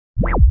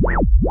What's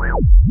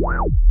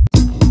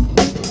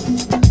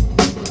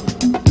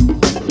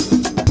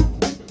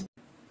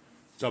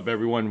up,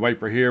 everyone?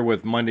 Viper here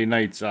with Monday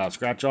night's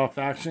scratch off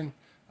action.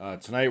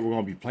 Tonight we're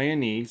going to be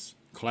playing these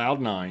Cloud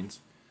 9s.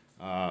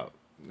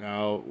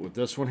 Now with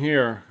this one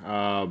here,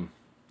 I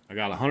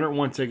got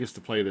 101 tickets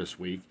to play this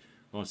week.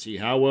 We'll see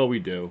how well we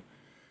do.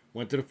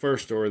 Went to the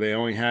first store, they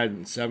only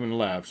had 7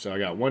 left, so I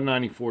got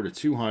 194 to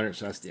 200,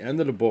 so that's the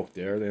end of the book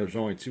there. There was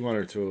only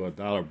 200 to a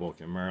 $1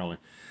 book in Maryland.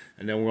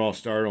 And then we're all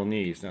start on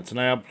these. Now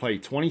tonight I'll play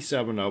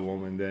 27 of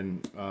them, and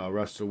then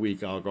rest of the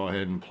week I'll go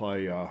ahead and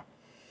play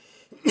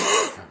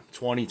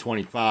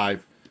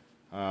 25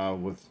 with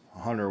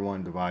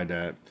 101, divide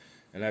that,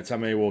 and that's how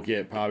many we'll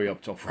get probably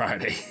up till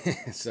Friday.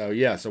 So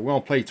yeah, so we're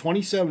gonna play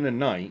 27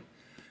 tonight,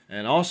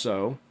 and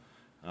also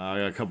I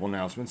got a couple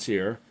announcements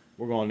here.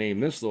 We're gonna name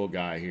this little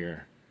guy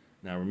here.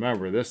 Now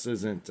remember, this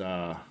isn't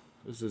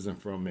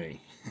from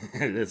me.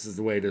 This is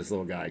the way this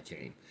little guy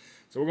came.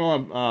 So we're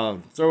gonna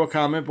throw a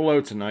comment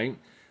below tonight.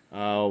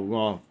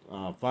 We're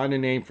gonna find a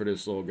name for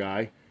this little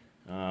guy.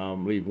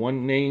 Leave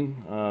one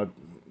name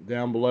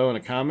down below in a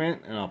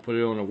comment, and I'll put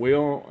it on a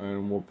wheel,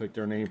 and we'll pick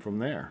their name from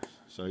there.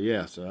 So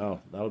yeah,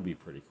 so that'll be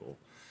pretty cool.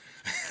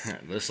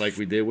 Just like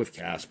we did with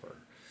Casper.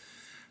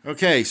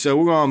 Okay, so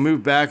we're gonna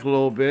move back a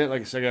little bit.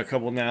 Like I said, I got a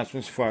couple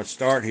announcements before I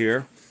start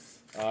here.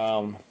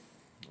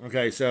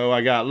 Okay, so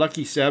I got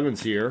Lucky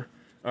Sevens here.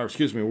 Or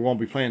excuse me, we're gonna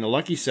be playing the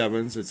Lucky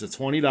Sevens. It's a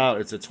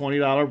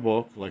 $20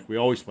 book, like we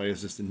always play.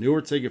 It's just a newer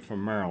ticket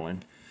from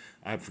Maryland.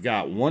 I've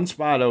got one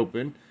spot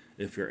open.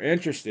 If you're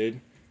interested,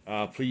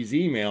 please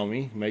email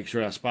me. Make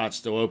sure that spot's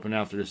still open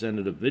after this end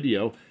of the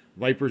video.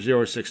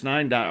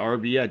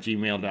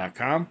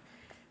 Viper069.rb@gmail.com.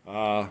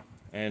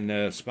 And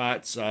the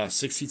spot's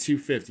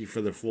 $62.50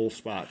 for the full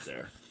spot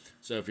there.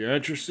 So if you're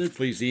interested,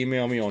 please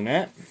email me on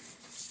that.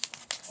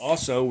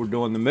 Also, we're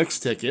doing the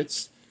mixed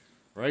tickets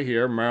right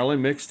here,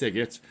 Maryland mixed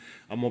tickets.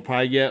 I'm gonna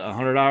probably get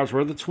 $100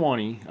 worth of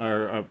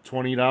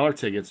 $20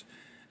 tickets,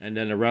 and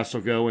then the rest will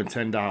go in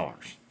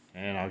 $10,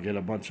 and I'll get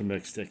a bunch of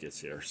mixed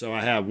tickets here. So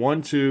I have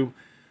two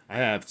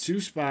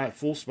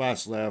full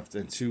spots left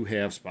and 2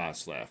 half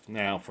spots left.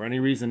 Now, for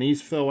any reason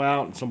these fill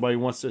out and somebody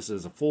wants this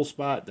as a full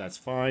spot, that's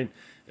fine.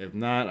 If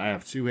not, I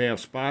have 2 half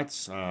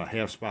spots.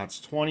 Half spots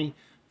 20,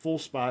 full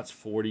spots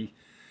 40.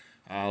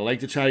 I like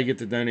to try to get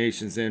the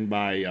donations in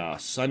by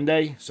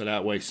Sunday, so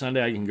that way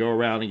Sunday I can go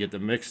around and get the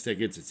mixed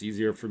tickets. It's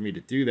easier for me to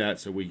do that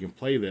so we can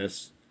play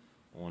this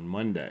on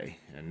Monday.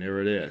 And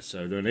there it is.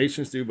 So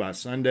donations due by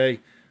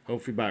Sunday,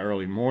 hopefully by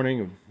early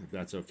morning, if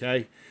that's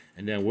okay.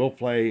 And then we'll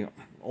play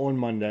on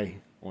Monday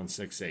on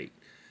 6/8.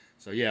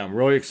 So yeah, I'm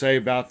really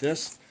excited about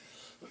this.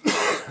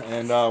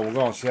 And we're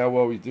going to see how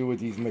well we do with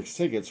these mixed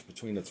tickets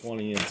between the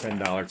 $20 and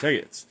 $10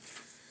 tickets.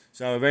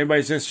 So if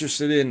anybody's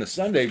interested in the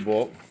Sunday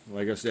book,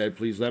 like I said,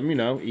 please let me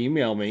know.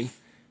 Email me.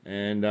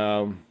 And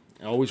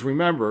always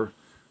remember,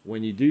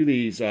 when you do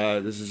these,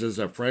 this is just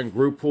a friend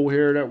group pool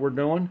here that we're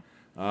doing.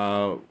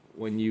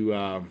 When you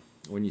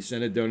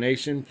send a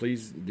donation,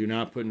 please do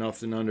not put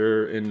nothing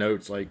in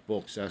notes like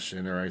book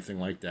session or anything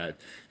like that.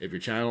 If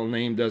your channel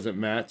name doesn't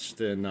match,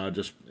 then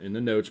just in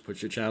the notes,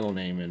 put your channel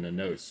name in the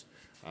notes.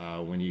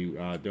 When you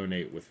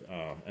donate with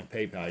and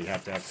PayPal, you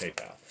have to have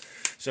PayPal.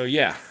 So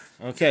yeah,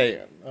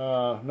 okay.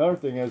 Another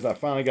thing is I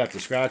finally got the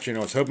scratcher. I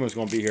was hoping it was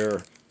going to be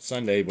here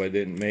Sunday, but I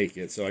didn't make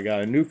it. So I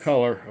got a new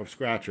color of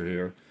scratcher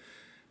here.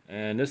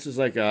 And this is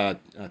like a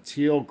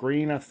teal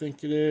green, I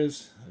think it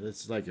is.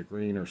 It's like a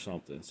green or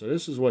something. So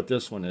this is what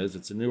this one is.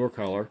 It's a newer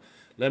color.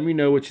 Let me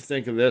know what you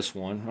think of this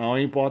one. I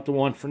only bought the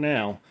one for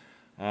now,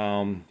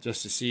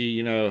 just to see,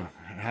 you know,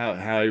 how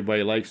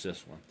everybody likes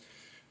this one.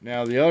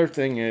 Now the other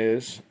thing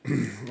is,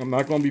 I'm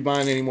not going to be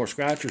buying any more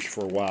scratchers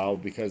for a while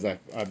because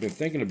I've been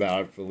thinking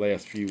about it for the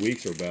last few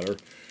weeks or better.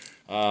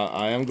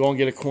 I am going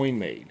to get a coin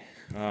made,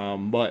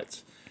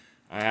 but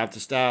I have to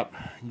stop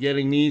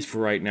getting these for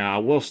right now. I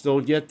will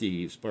still get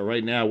these, but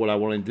right now what I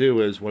want to do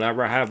is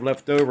whatever I have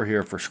left over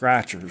here for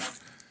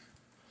scratchers.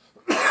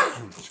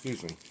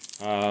 Excuse me.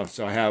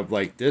 So I have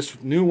like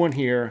this new one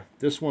here,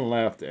 this one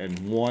left,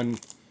 and one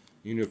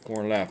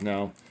unicorn left.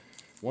 Now,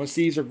 once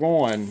these are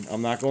gone,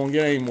 I'm not going to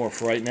get any more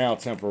for right now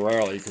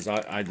temporarily because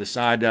I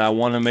decided that I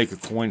want to make a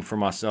coin for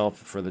myself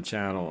for the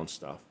channel and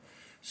stuff.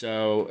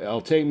 So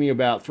it'll take me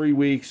about 3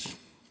 weeks,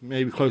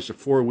 maybe close to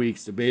 4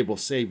 weeks to be able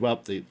to save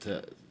up to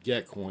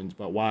get coins.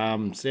 But while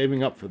I'm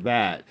saving up for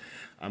that,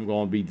 I'm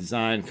going to be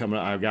designing coming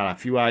up. I've got a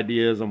few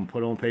ideas I'm going to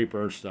put on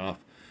paper and stuff.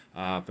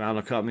 Found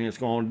a company that's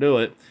going to do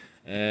it,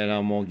 and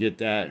I'm going to get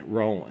that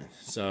rolling.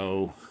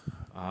 So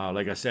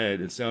like I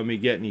said, instead of me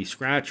getting these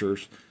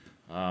scratchers,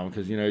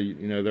 because you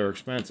know they're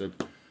expensive,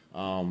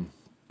 I'm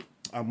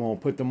gonna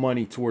put the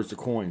money towards the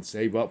coins,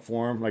 save up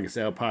for them. Like I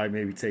said, I'll probably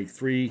maybe take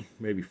 3,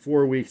 maybe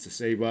 4 weeks to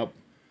save up,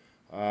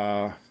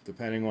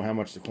 depending on how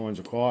much the coins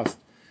will cost,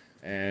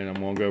 and I'm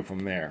gonna go from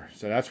there.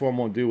 So that's what I'm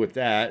gonna do with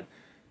that.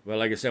 But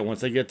like I said,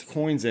 once I get the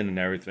coins in and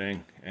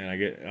everything, and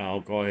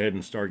I'll go ahead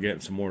and start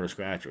getting some more of the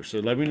scratchers.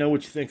 So let me know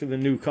what you think of the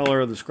new color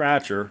of the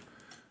scratcher.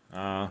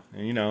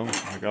 And you know,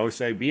 like I always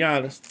say, be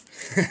honest.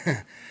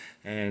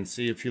 and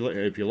see if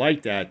you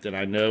like that. Then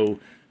I know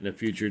in the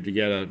future to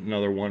get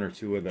another one or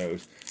two of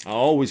those. I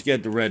always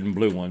get the red and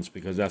blue ones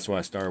because that's what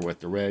I started with.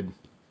 The red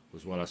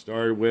was what I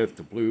started with.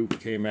 The blue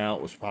came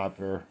out, was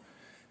popular,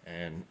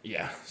 and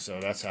yeah, so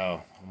that's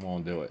how I'm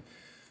gonna do it.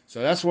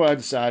 So that's what I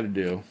decided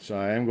to do. So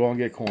I am going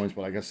to get coins,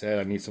 but like I said,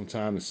 I need some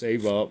time to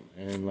save up.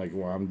 And like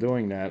while I'm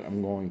doing that,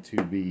 I'm going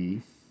to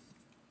be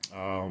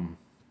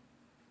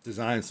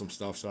designing some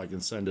stuff so I can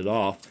send it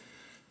off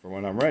for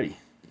when I'm ready.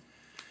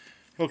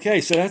 Okay,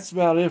 so that's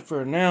about it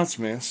for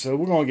announcements. So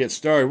we're going to get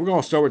started. We're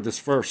going to start with this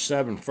first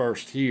 7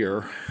 first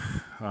here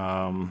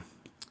and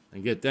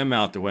get them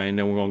out the way. And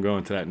then we're going to go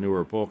into that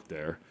newer book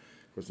there.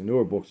 Of course, the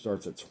newer book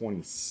starts at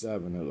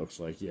 27, it looks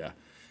like, yeah.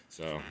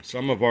 So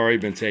some have already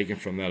been taken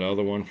from that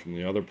other one from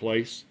the other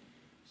place.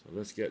 So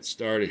let's get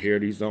started here.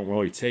 These don't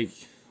really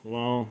take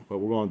long, but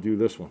we're going to do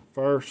this one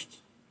first.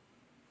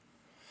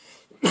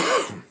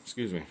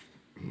 Excuse me.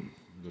 I'm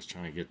just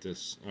trying to get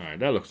this. All right,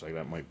 that looks like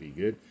that might be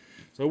good.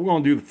 So we're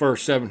going to do the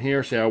first 7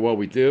 here, see how well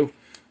we do.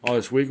 All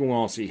this week, we're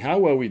going to see how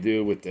well we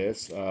do with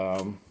this,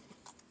 and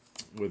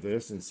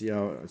see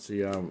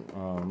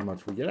how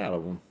much we get out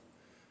of them,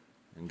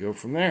 and go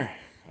from there.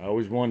 I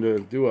always wanted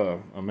to do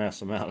a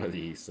mass amount of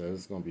these, so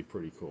it's going to be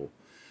pretty cool.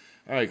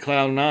 All right,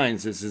 Cloud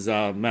 9s. This is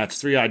match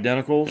 3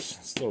 identicals.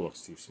 It still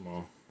looks too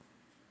small.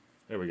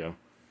 There we go.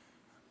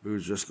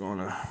 Boo's just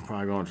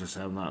probably going to just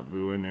have not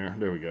Boo in there.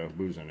 There we go.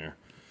 Boo's in there.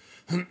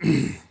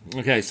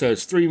 Okay, so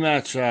it's 3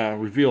 match,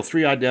 reveal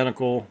 3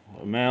 identical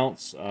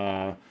amounts.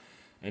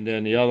 And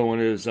then the other one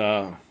is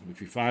if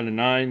you find a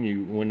 9,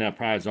 you win that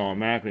prize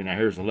automatically. Now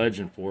here's a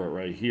legend for it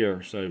right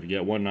here. So if you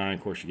get 1 9,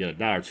 of course you get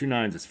 $1. 2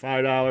 9s is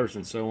 $5,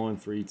 and so on.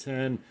 3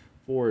 10,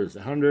 4 is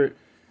 100,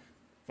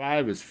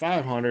 5 is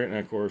 500, and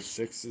of course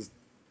 6 is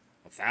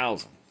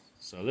 1,000.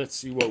 So let's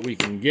see what we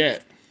can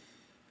get.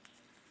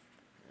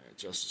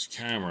 Adjust this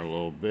camera a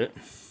little bit.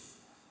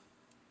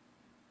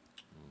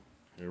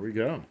 Here we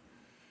go.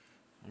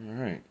 All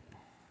right.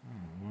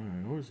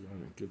 I always got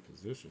in a good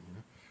position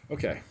here.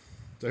 Okay.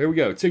 So here we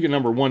go. Ticket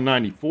number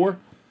 194.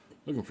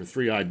 Looking for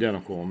 3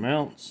 identical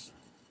amounts.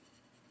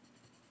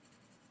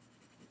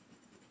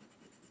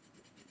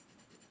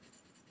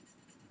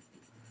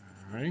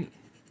 All right.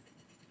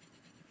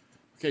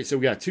 Okay, so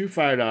we got 2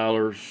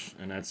 $5,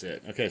 and that's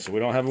it. Okay, so we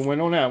don't have a win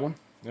on that one.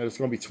 Now, it's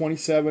going to be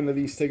 27 of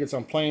these tickets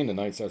I'm playing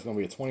tonight, so it's going to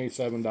be a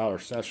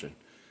 $27 session.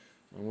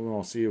 And we're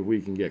going to see if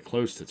we can get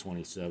close to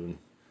 27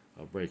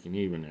 of breaking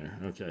even there.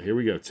 Okay, here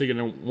we go. Ticket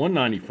number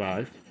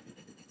 195.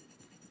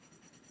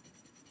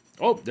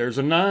 Oh, there's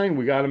a 9.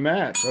 We got a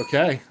match.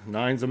 Okay,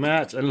 9's a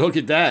match. And look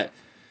at that.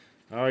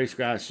 I already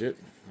scratched it.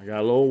 I got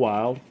a little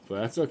wild,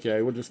 but that's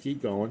okay. We'll just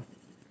keep going.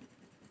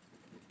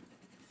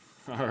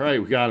 All right,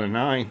 we got a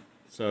 9.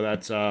 So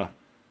that's going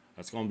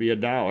to be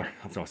 $1. I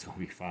thought it was going to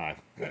be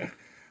 5.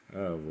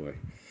 Oh, boy.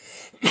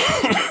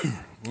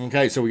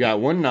 Okay, so we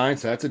got 1 9,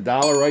 so that's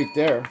 $1 right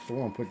there. So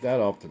we're going to put that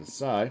off to the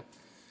side.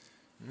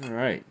 All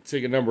right,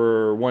 ticket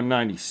number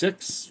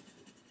 196.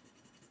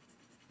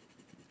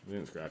 We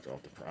didn't scratch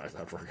off the prize.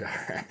 I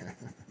forgot.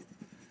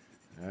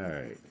 All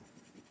right.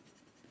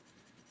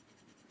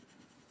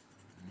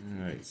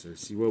 All right, so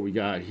see what we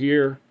got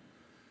here.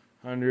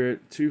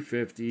 100,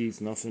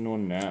 250s, nothing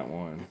on that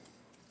one.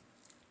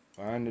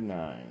 Find the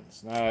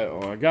 9s.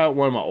 Now, I got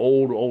one of my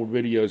old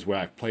videos where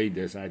I played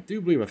this. I do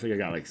believe I think I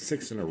got like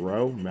 6 in a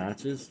row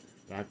matches,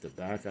 back to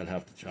back. I'd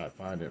have to try to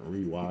find it and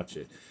rewatch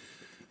it.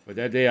 But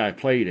that day I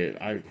played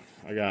it, I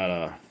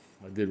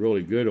did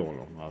really good on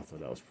them. I thought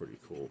that was pretty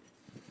cool.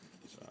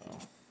 So,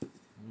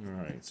 all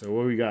right. So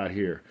what we got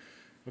here?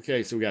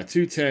 Okay, so we got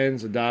 2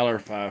 10s,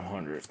 $1,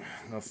 500.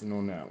 Nothing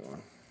on that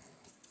one.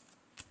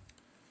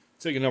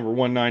 Ticket number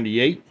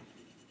 198.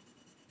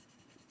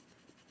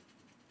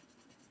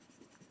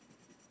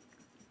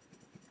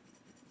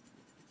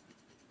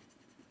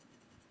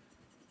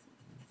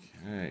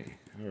 Okay.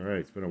 All right.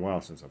 It's been a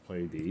while since I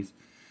played these.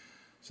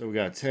 So we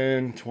got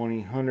 10, 20,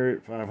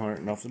 100,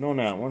 500. Nothing on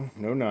that one.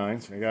 No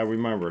 9s. I got to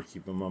remember,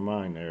 keep in my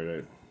mind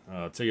there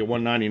that ticket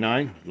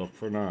 199. Look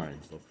for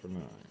 9s. Look for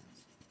 9s.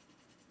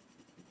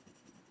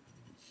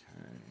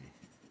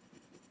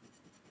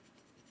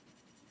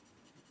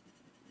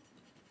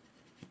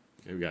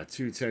 Okay, we got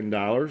 2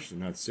 $10,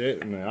 and that's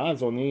it. And the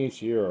odds on these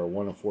here are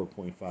 1 of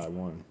 4.51.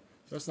 So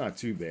that's not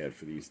too bad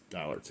for these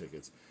dollar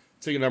tickets.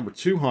 Ticket number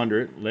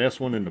 200, last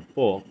one in the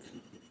book.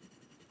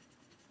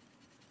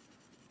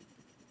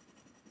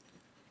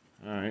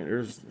 All right,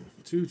 there's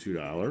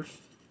 $2.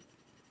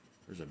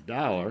 There's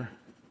 $1.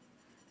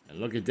 And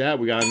look at that,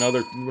 we got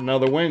another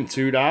win,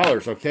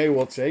 $2. Okay,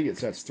 we'll take it.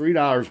 So that's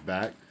 $3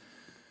 back.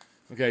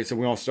 Okay, so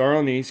we're going to start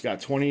on these.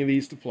 Got 20 of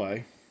these to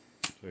play.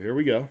 So here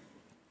we go.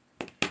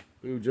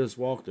 Who just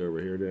walked over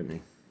here,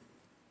 didn't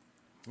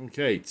he?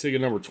 Okay,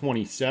 ticket number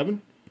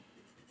 27.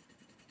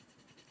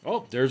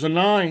 Oh, there's a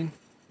 9.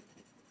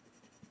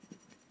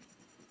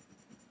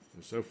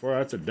 So far,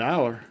 that's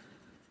 $1.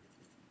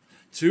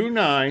 2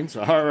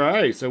 9s. All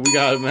right, so we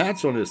got a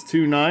match on this.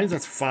 2 9s,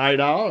 that's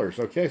 $5.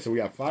 Okay, so we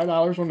got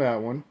 $5 on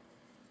that one.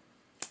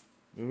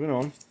 Moving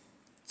on.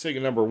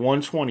 Ticket number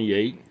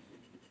 128.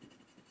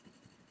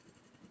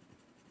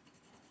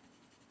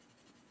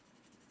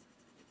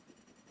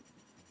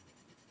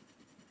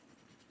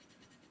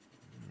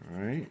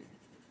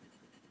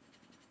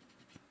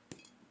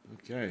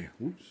 Okay,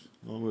 whoops,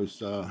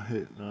 almost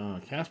hit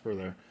Casper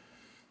there.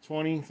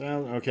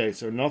 20,000. Okay,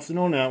 so nothing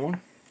on that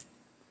one.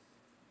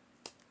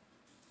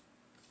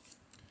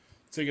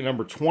 Ticket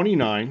number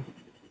 29.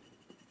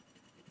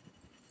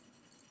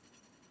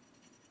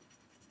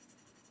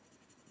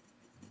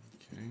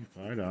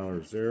 Okay,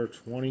 $5 there.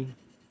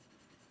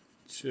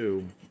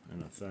 22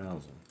 and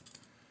 1,000.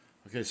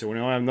 Okay, so we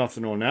don't have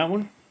nothing on that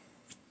one.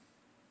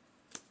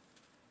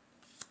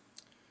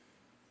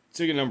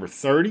 Ticket number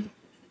 30.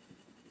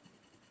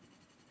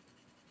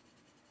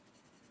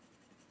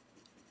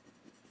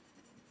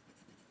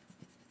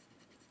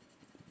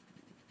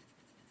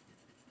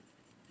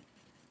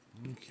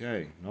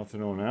 Okay,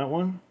 nothing on that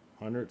one.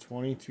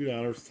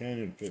 $122, 10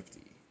 and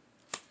 50.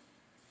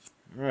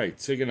 All right,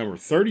 ticket number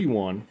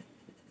 31.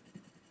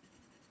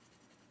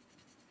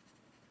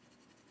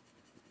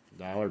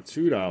 $1,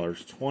 $2,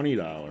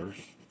 $20,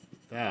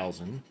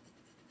 1,000,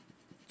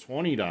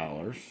 $20.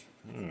 All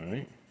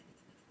right,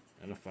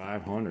 and a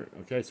 500.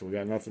 Okay, so we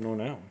got nothing on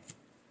that one.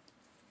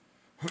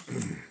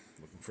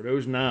 Looking for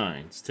those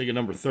nines. Ticket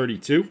number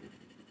 32.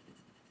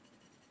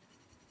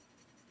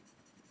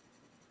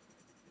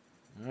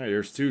 All right,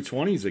 there's two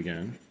 20s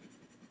again.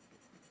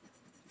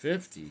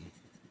 50,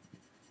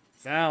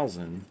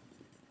 1,000,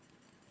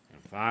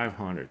 and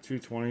 500. Two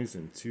 20s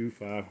and two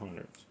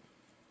 500s.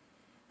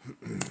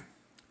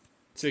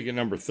 Ticket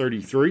number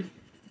 33.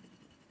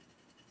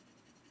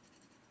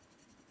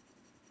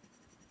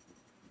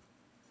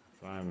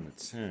 $5 and a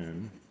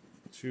 10.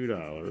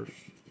 $2.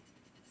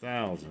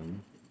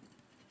 1,000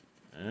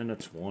 and a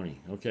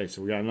 20. Okay,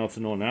 so we got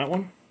nothing on that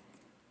one.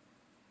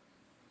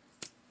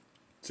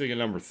 Ticket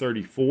number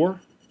 34.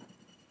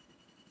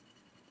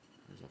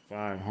 There's a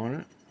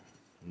 500.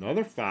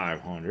 Another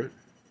 500.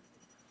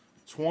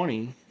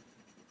 20.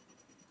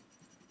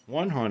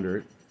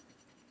 100.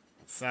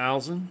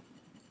 1,000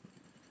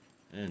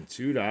 and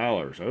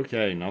 $2.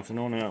 Okay, nothing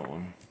on that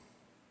one.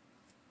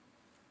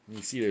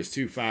 You see those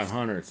two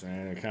 500s,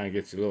 and it kind of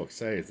gets you a little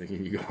excited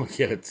thinking you're going to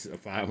get a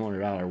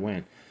 $500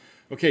 win.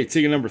 Okay,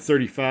 ticket number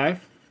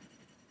 35.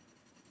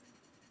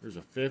 There's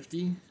a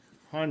 50,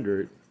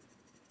 100,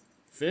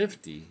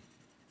 50,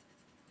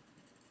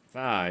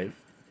 5,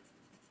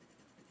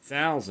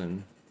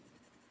 1,000,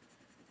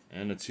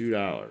 and a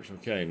 $2.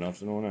 Okay,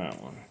 nothing on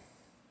that one.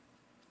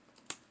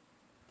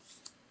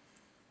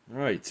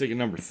 All right, ticket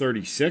number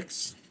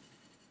 36.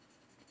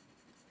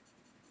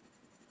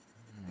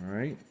 All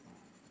right.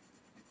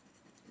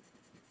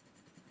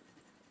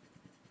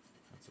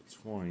 That's a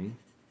 20. And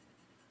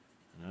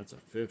that's a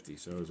 50.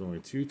 So there's only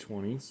two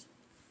 20s.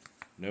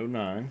 No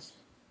 9s.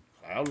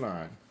 Cloud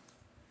 9.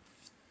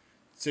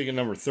 Ticket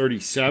number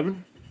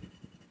 37.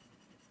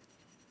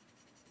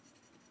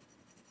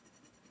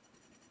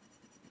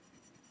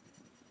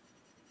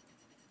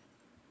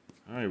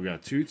 All right, we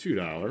got two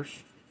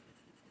 $2.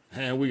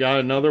 And we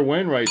got another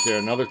win right there.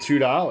 Another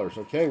 $2.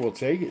 Okay, we'll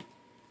take it.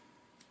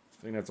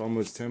 I think that's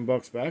almost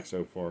 $10 back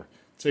so far.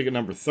 Ticket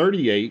number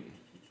 38.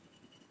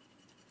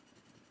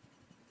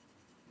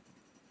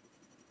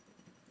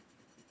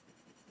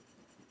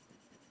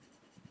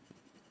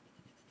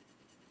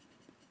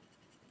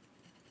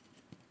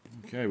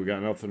 Okay, we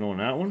got nothing on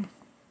that one.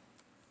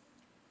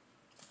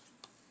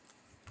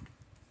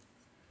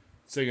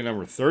 Ticket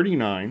number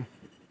 39.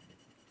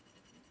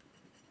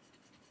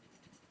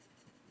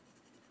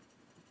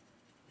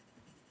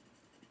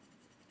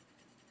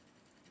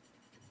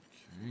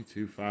 Okay,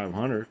 two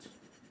 500s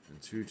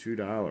and two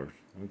 $2.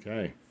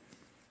 Okay,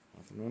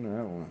 nothing on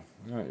that one.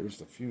 All right, there's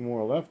a few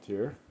more left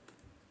here.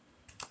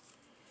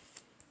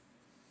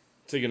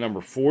 Ticket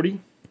number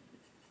 40.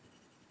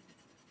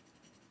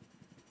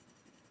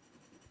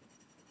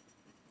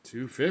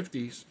 Two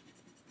 50s.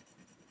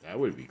 That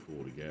would be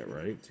cool to get,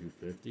 right? Two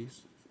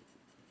 50s.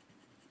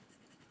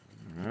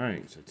 All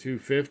right, so two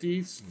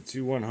 50s and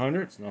two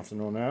 100s.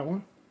 Nothing on that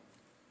one.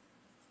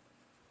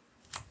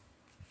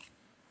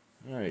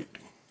 All right,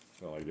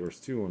 felt like there was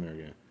two on there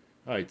again.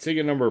 All right,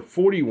 ticket number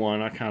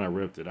 41. I kind of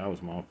ripped it. That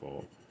was my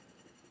fault.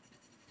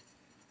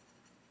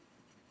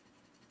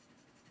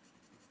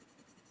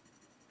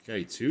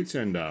 Okay, two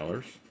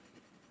 $10.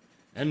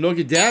 And look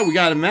at that, we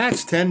got a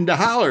match,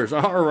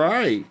 $10. All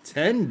right,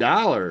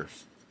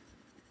 $10.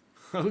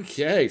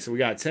 Okay, so we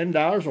got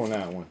 $10 on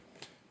that one.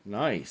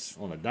 Nice,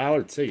 on a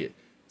dollar ticket.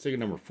 Ticket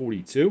number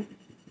 42.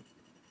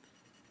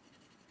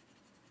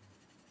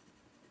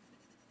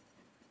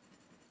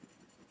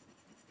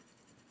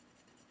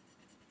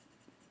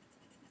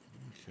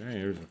 Okay,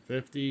 here's a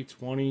 50,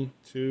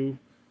 22,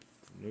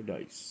 no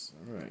dice.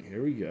 All right,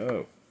 here we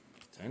go.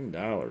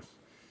 $10.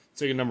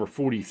 Ticket number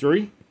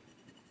 43.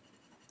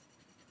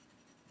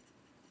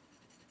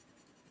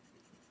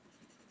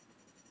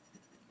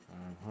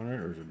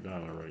 There's a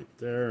dollar right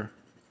there.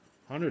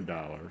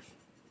 $100,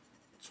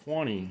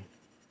 20,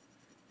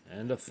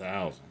 and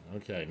 1,000.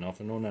 Okay,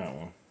 nothing on that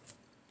one.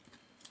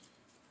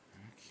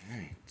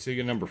 Okay,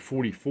 ticket number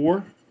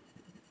 44.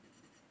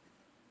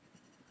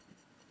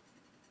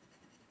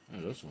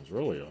 Oh, this one's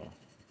really off.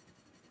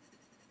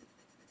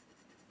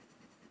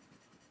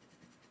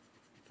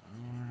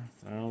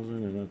 $1,000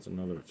 and a that's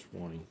another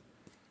 20.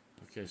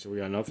 Okay, so we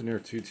got nothing there,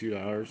 $2.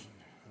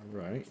 All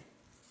right.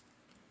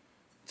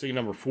 Ticket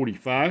number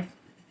 45.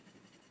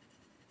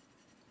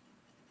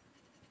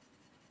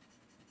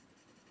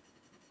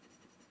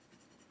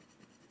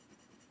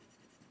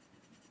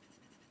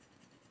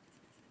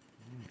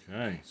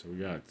 Okay, so we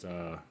got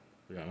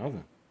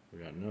nothing. We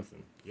got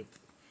nothing. Yep.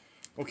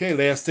 Okay,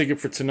 last ticket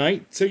for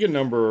tonight. Ticket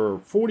number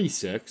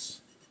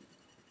 46.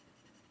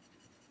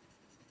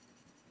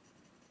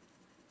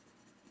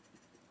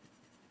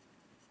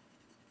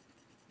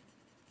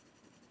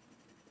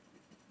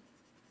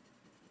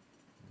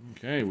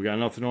 Okay, we got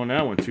nothing on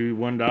that one. Two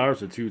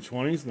 $1 or two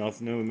 20s.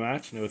 Nothing to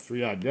match. No three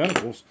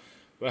identicals.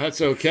 But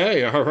that's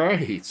okay. All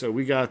right. So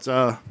we got,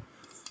 let's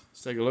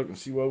take a look and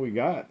see what we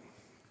got.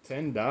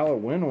 $10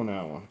 win on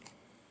that one.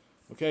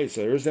 Okay,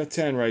 so there's that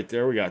 10 right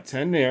there. We got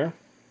 10 there.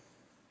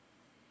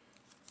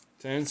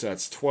 10, so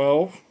that's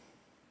 12.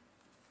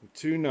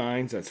 Two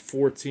 9s, that's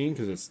 14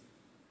 because it's,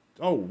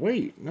 oh,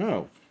 wait,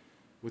 no.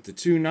 With the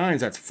two 9s,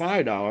 that's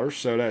 $5.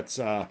 So that's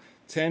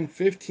 10,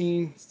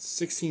 15,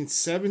 16,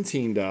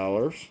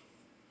 $17.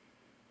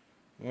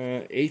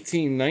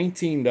 18,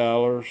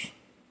 $19,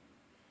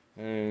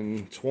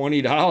 and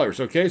 $20.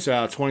 Okay, so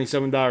out of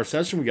 $27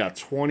 session, we got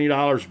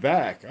 $20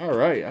 back. All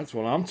right, that's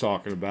what I'm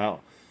talking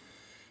about.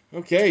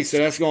 Okay, so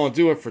that's going to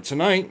do it for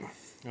tonight.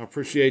 I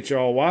appreciate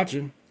y'all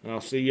watching, and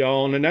I'll see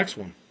y'all on the next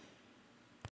one.